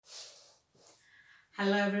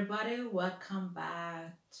Hello, everybody. Welcome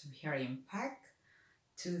back to Here Impact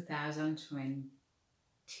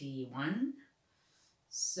 2021.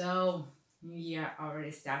 So, New Year already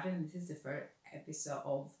started, and this is the first episode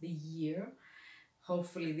of the year.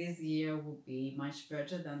 Hopefully, this year will be much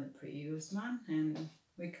better than the previous one, and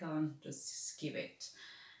we can just skip it.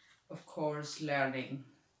 Of course, learning,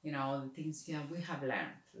 the things we have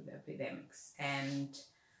learned through the epidemics and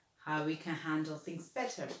how we can handle things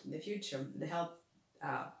better in the future. The health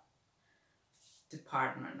uh,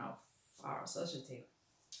 department of our society.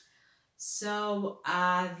 So,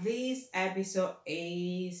 this episode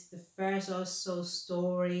is the first also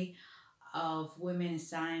story of Women in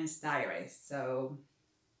Science Diaries. So,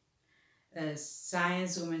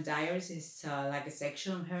 Science Women Diaries is like a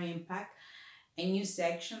section of Her Impact, a new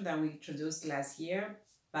section that we introduced last year,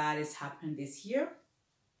 but it's happened this year.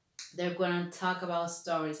 They're going to talk about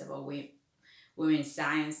stories about women in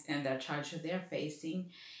science and the challenges they're facing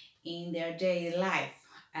in their daily life.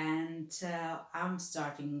 And I'm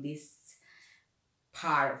starting this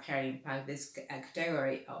part of Her Impact, this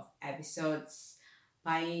category of episodes,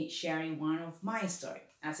 by sharing one of my story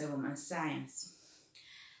as a woman science.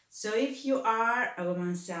 So if you are a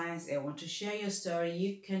woman science and want to share your story,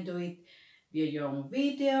 you can do it via your own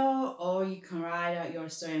video, or you can write out your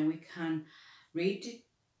story and we can read it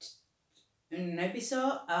in an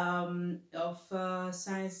episode of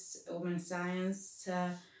woman science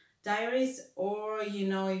diaries. Or if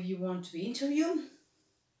you want to be interviewed,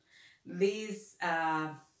 this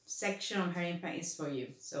section of Her Impact is for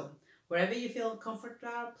you. So wherever you feel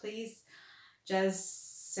comfortable, please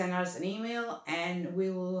just send us an email and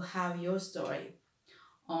we will have your story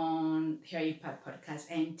on Her Impact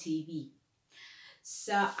Podcast and TV.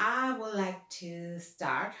 So I would like to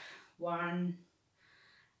start one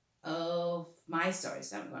of my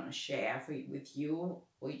stories I'm going to share with you,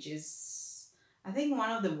 which is, I think,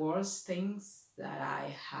 one of the worst things that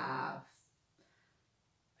I have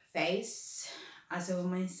faced as a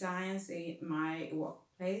woman in science in my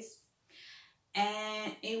workplace.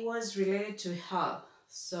 And it was related to health.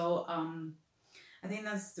 So I think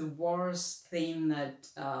that's the worst thing that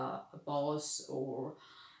a boss or,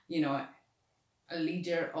 a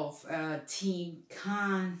leader of a team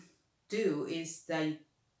can do, is that it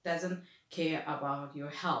doesn't care about your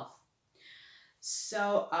health.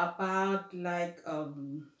 So about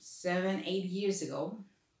 7-8 years ago,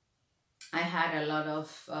 I had a lot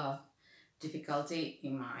of difficulty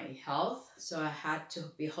in my health. So I had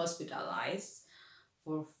to be hospitalized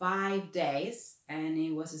for 5 days, and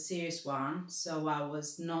it was a serious one. So I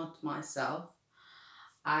was not myself.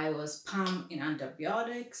 I was pumped in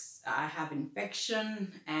antibiotics. I have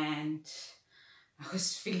infection, and I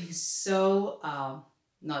was feeling so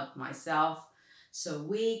not myself, so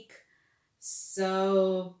weak.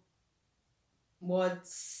 So what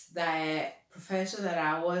the professor that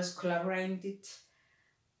I was collaborating with,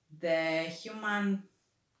 the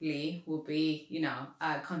humanly would be,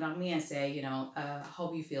 contact me and say,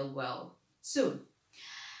 hope you feel well soon.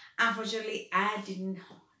 Unfortunately, I didn't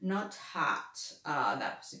not had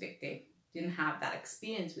that possibility, didn't have that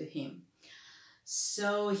experience with him.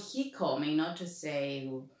 So he called me not to say,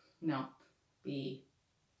 be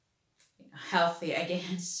healthy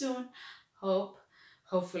again soon,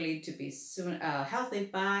 hopefully to be soon healthy,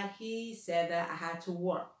 but he said that I had to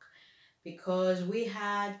work because we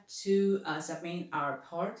had to submit our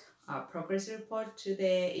progress report to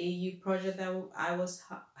the EU project that I was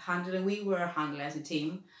handling. We were handling as a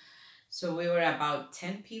team. So we were about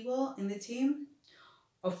 10 people in the team.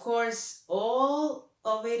 Of course, all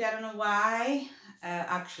of it, I don't know why,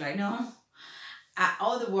 actually I know,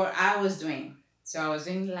 all the work I was doing. So I was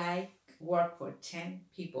doing like work for 10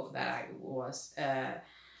 people that I was,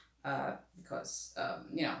 because,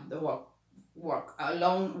 the work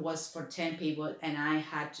alone was for 10 people, and I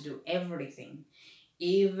had to do everything,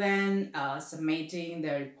 even submitting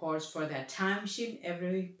the reports for the timesheet,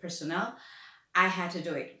 every personnel, I had to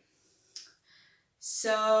do it.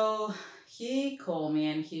 So he called me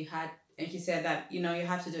and he said that, you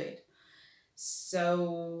have to do it.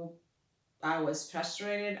 So I was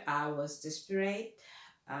frustrated, I was desperate,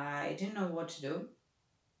 I didn't know what to do.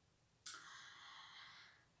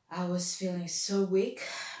 I was feeling so weak.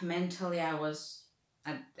 Mentally, I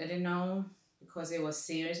didn't know, because it was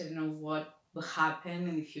serious. I didn't know what would happen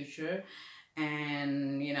in the future.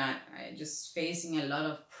 And, I just facing a lot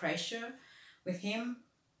of pressure with him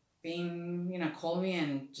being, call me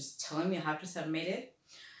and just telling me I have to submit it.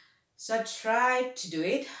 So I tried to do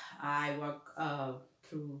it. I work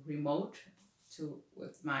through remote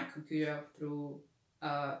with my computer through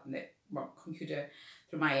the work computer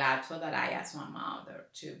through my laptop that I asked my mother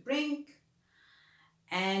to bring.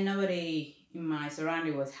 and nobody in my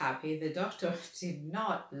surrounding was happy. The doctor did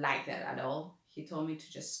not like that at all. He told me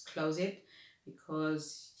to just close it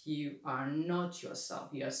because you are not yourself.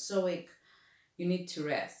 You are so weak. You need to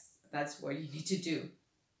rest. That's what you need to do.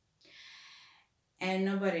 And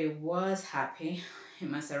nobody was happy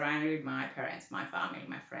in my surrounding, my parents, my family,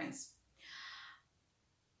 my friends.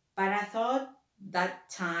 But I thought that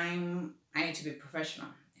time I need to be professional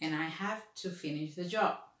and I have to finish the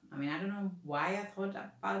job. I mean, I don't know why I thought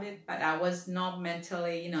about it, but I was not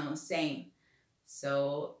mentally, sane.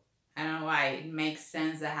 So I don't know why it makes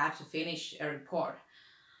sense that I have to finish a report.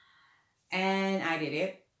 And I did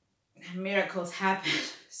it. Miracles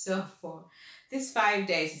happened. So for these 5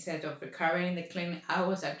 days, instead of recovering in the clinic, I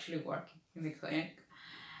was actually working in the clinic.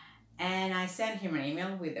 And I sent him an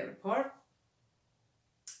email with the report.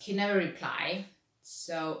 He never replied.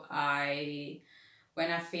 So when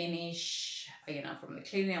I finished, from the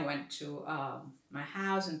clinic, I went to my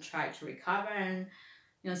house and tried to recover. And,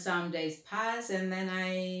 some days passed and then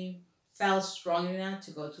I felt strong enough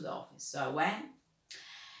to go to the office. So I went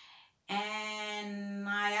and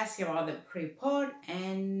I asked him about the report,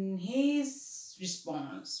 and his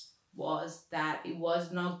response was that it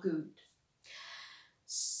was not good.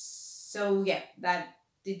 So yeah, that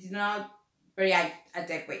did not very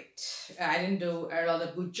adequate. I didn't do a lot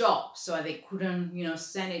of good job, so they couldn't,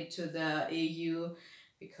 send it to the EU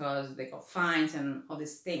because they got fines and all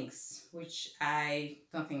these things, which I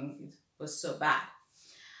don't think it was so bad.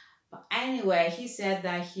 But anyway, he said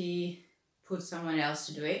that he put someone else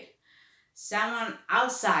to do it, someone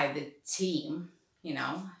outside the team,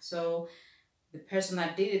 so the person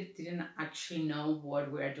that did it didn't actually know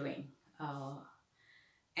what we're doing.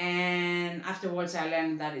 And afterwards I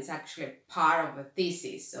learned that it's actually part of a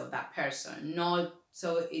thesis of that person.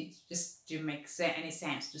 So it just didn't make any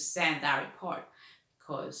sense to send that report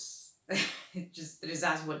because the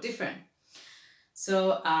results were different.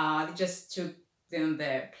 So they just took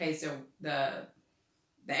the place of the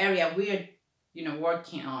area we're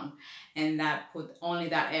working on, and that put only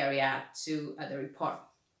that area to the report.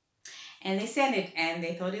 And they sent it and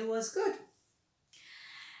they thought it was good.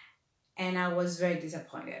 And I was very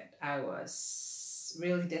disappointed. I was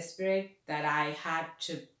really desperate that I had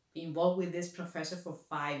to be involved with this professor for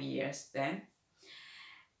 5 years then.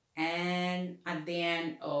 And at the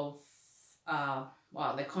end of,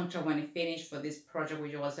 the contract, when it finished for this project,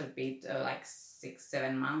 which was a bit like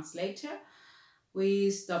 6-7 months later,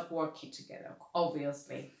 we stopped working together,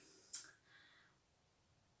 obviously.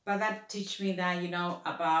 But that teach me that,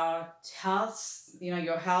 about health,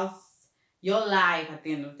 your health, your life at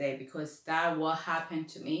the end of the day, because that what happened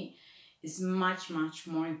to me is much, much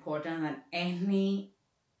more important than any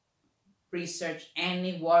research,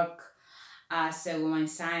 any work as a woman in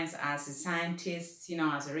science, as a scientist,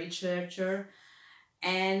 as a researcher.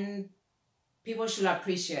 And people should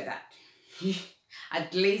appreciate that.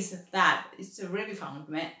 At least that. It's a really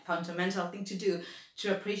fundamental thing to do,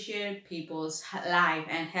 to appreciate people's life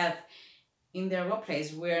and health in their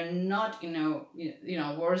workplace. We're not in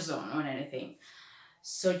a war zone or anything.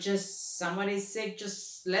 So just somebody's sick,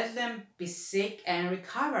 just let them be sick and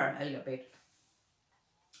recover a little bit.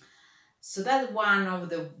 So that's one of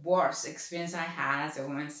the worst experience I had as a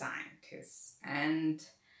woman scientist. And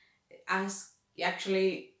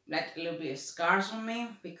actually left a little bit of scars on me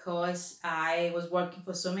because I was working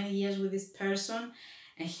for so many years with this person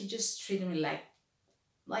and he just treated me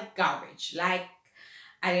like garbage. Like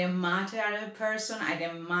I didn't matter as a person, I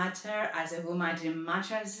didn't matter as a woman, I didn't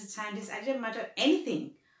matter as a scientist, I didn't matter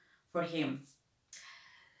anything for him.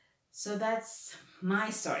 So that's my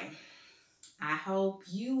story. I hope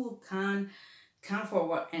you can come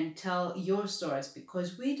forward and tell your stories,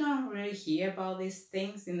 because we don't really hear about these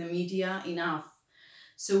things in the media enough.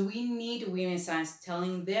 So we need women scientists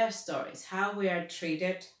telling their stories, how we are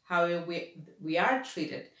treated, how we are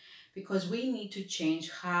treated, because we need to change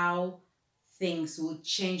how things will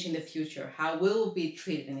change in the future, how we will be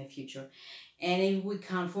treated in the future. And if we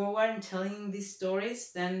come forward and telling these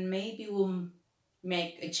stories, then maybe we'll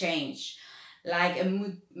make a change. Like a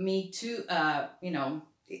Me Too,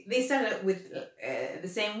 they started with the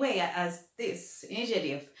same way as this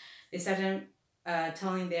initiative. They started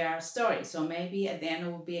telling their story. So maybe at the end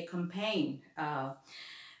it will be a campaign.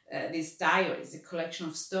 These diaries, a collection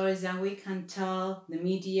of stories that we can tell the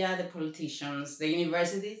media, the politicians, the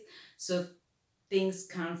universities, so things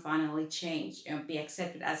can finally change and be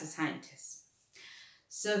accepted as a scientist.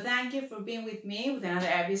 So thank you for being with me with another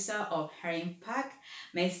episode of Her Impact.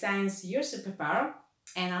 May science your superpower,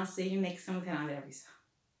 and I'll see you next time with another episode.